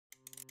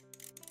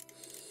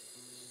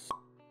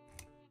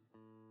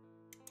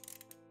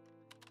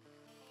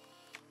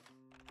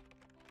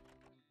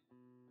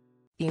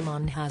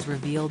Iman has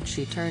revealed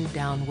she turned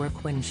down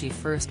work when she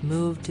first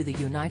moved to the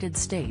United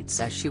States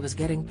as she was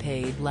getting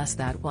paid less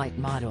than white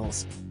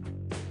models.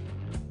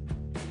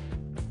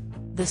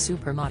 The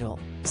supermodel,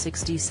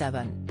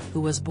 67,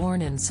 who was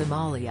born in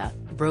Somalia,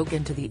 broke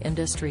into the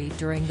industry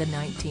during the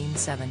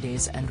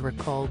 1970s and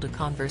recalled a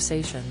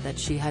conversation that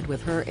she had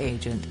with her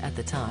agent at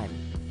the time.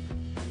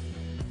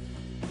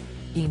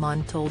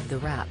 Iman told The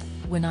Wrap,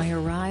 "When I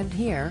arrived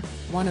here,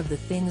 one of the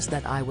things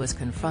that I was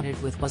confronted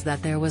with was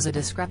that there was a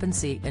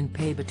discrepancy in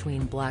pay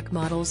between black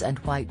models and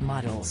white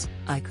models.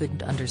 I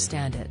couldn't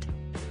understand it."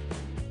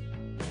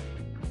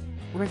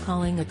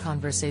 Recalling a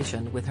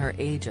conversation with her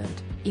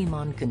agent,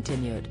 Iman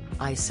continued,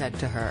 "I said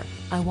to her,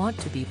 I want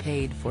to be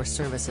paid for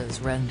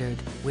services rendered,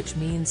 which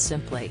means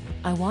simply,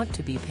 I want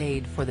to be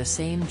paid for the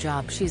same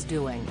job she's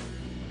doing."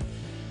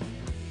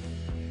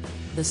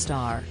 The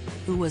star,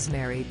 who was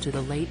married to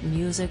the late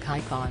music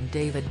icon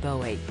David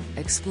Bowie,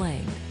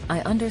 explained,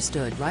 "I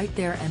understood right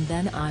there and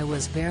then. I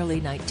was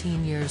barely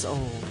 19 years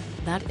old,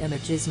 that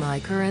image is my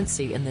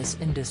currency in this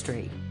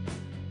industry."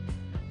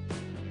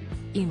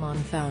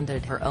 Iman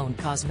founded her own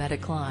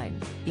cosmetic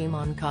line,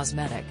 Iman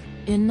Cosmetic,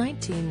 in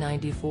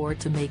 1994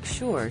 to make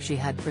sure she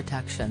had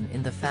protection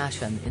in the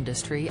fashion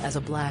industry as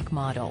a black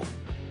model.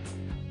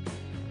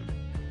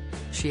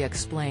 She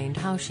explained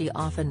how she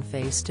often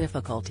faced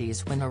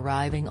difficulties when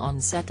arriving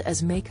on set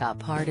as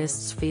makeup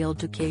artists failed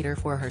to cater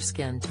for her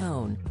skin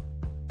tone.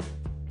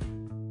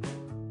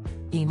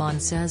 Iman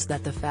says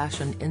that the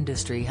fashion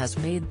industry has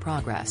made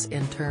progress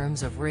in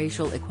terms of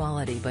racial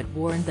equality but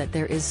warned that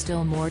there is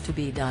still more to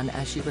be done,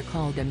 as she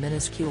recalled a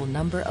minuscule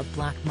number of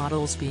black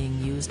models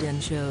being used in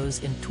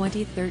shows in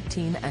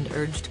 2013 and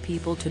urged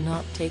people to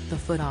not take the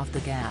foot off the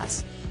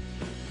gas.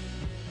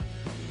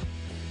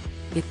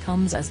 It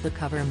comes as the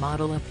cover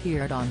model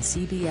appeared on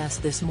CBS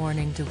This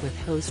Morning with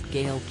host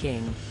Gayle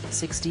King,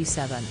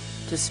 67,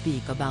 to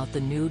speak about the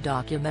new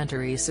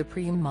documentary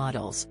Supreme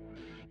Models.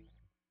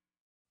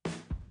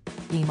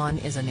 Iman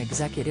is an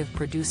executive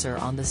producer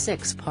on the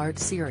 6-part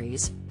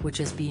series,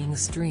 which is being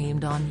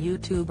streamed on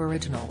YouTube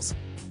Originals.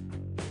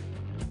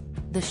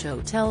 The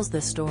show tells the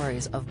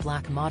stories of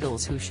black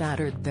models who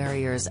shattered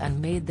barriers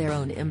and made their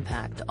own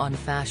impact on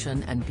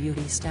fashion and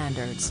beauty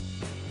standards.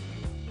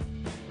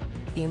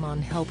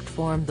 Iman helped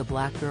form the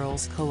Black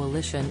Girls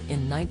Coalition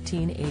in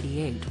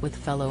 1988 with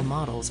fellow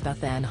models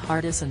Beth Ann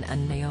Hardison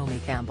and Naomi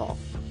Campbell.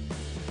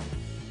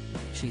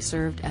 She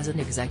served as an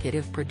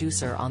executive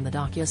producer on the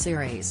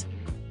docuseries.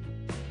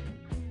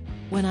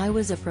 "When I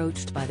was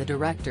approached by the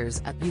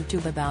directors at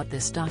YouTube about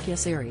this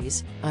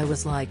docuseries, I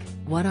was like,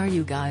 what are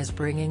you guys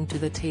bringing to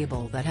the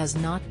table that has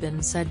not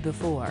been said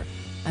before?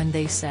 And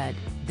they said,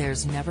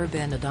 there's never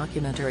been a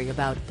documentary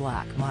about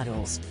black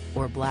models,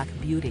 or black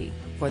beauty,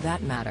 for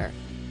that matter."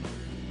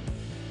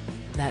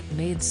 That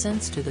made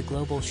sense to the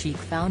Global Chic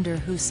founder,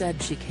 who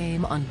said she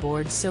came on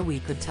board so we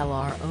could tell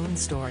our own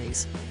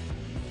stories.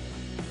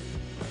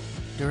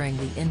 During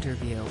the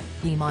interview,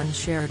 Iman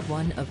shared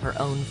one of her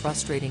own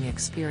frustrating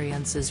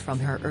experiences from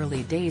her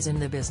early days in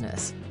the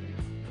business.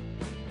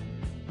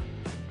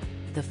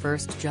 "The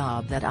first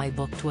job that I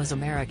booked was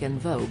American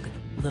Vogue,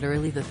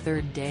 literally the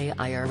third day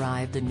I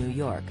arrived in New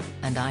York,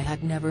 and I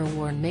had never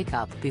worn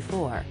makeup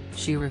before,"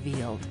 she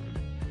revealed.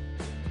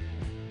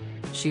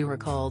 She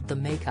recalled the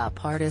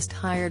makeup artist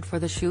hired for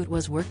the shoot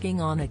was working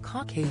on a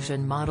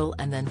Caucasian model,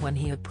 and then when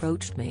he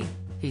approached me,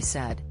 he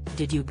said,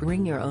 "Did you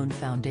bring your own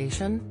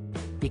foundation?"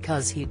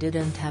 Because he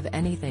didn't have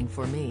anything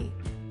for me.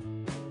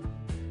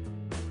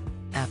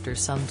 After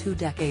some 2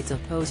 decades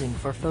of posing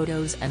for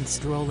photos and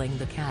strolling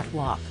the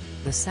catwalk,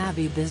 the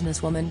savvy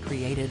businesswoman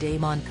created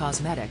Iman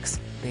Cosmetics,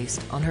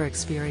 based on her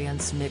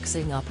experience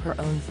mixing up her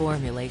own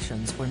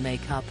formulations for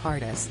makeup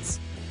artists.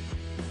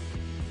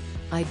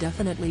 "I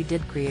definitely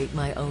did create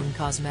my own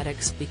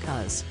cosmetics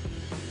because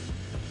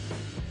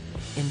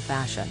in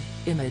fashion,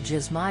 image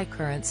is my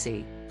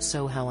currency,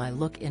 so how I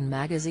look in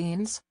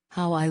magazines,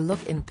 how I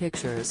look in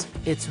pictures,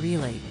 it's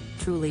really,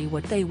 truly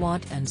what they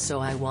want, and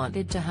so I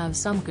wanted to have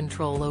some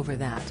control over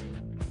that."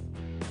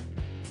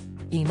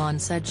 Iman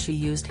said she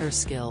used her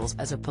skills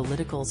as a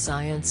political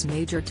science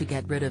major to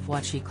get rid of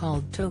what she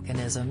called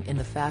tokenism in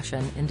the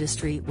fashion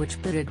industry,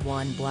 which pitted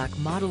one black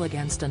model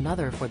against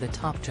another for the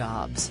top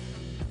jobs.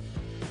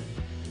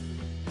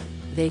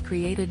 "They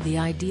created the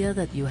idea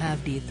that you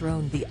have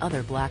dethroned the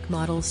other black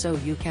model so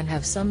you can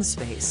have some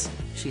space,"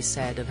 she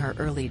said of her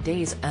early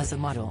days as a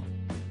model.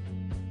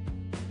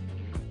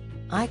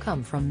 "I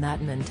come from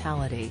that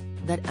mentality,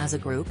 that as a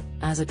group,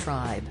 as a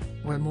tribe,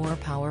 we're more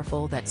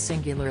powerful than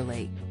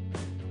singularly.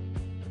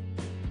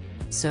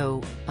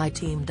 So, I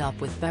teamed up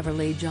with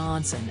Beverly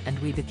Johnson and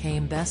we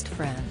became best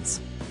friends.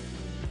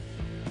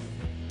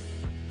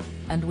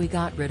 And we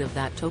got rid of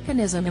that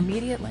tokenism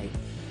immediately.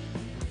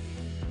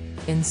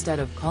 Instead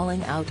of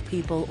calling out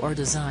people or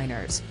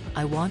designers,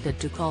 I wanted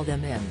to call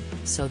them in,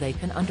 so they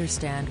can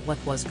understand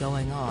what was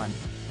going on."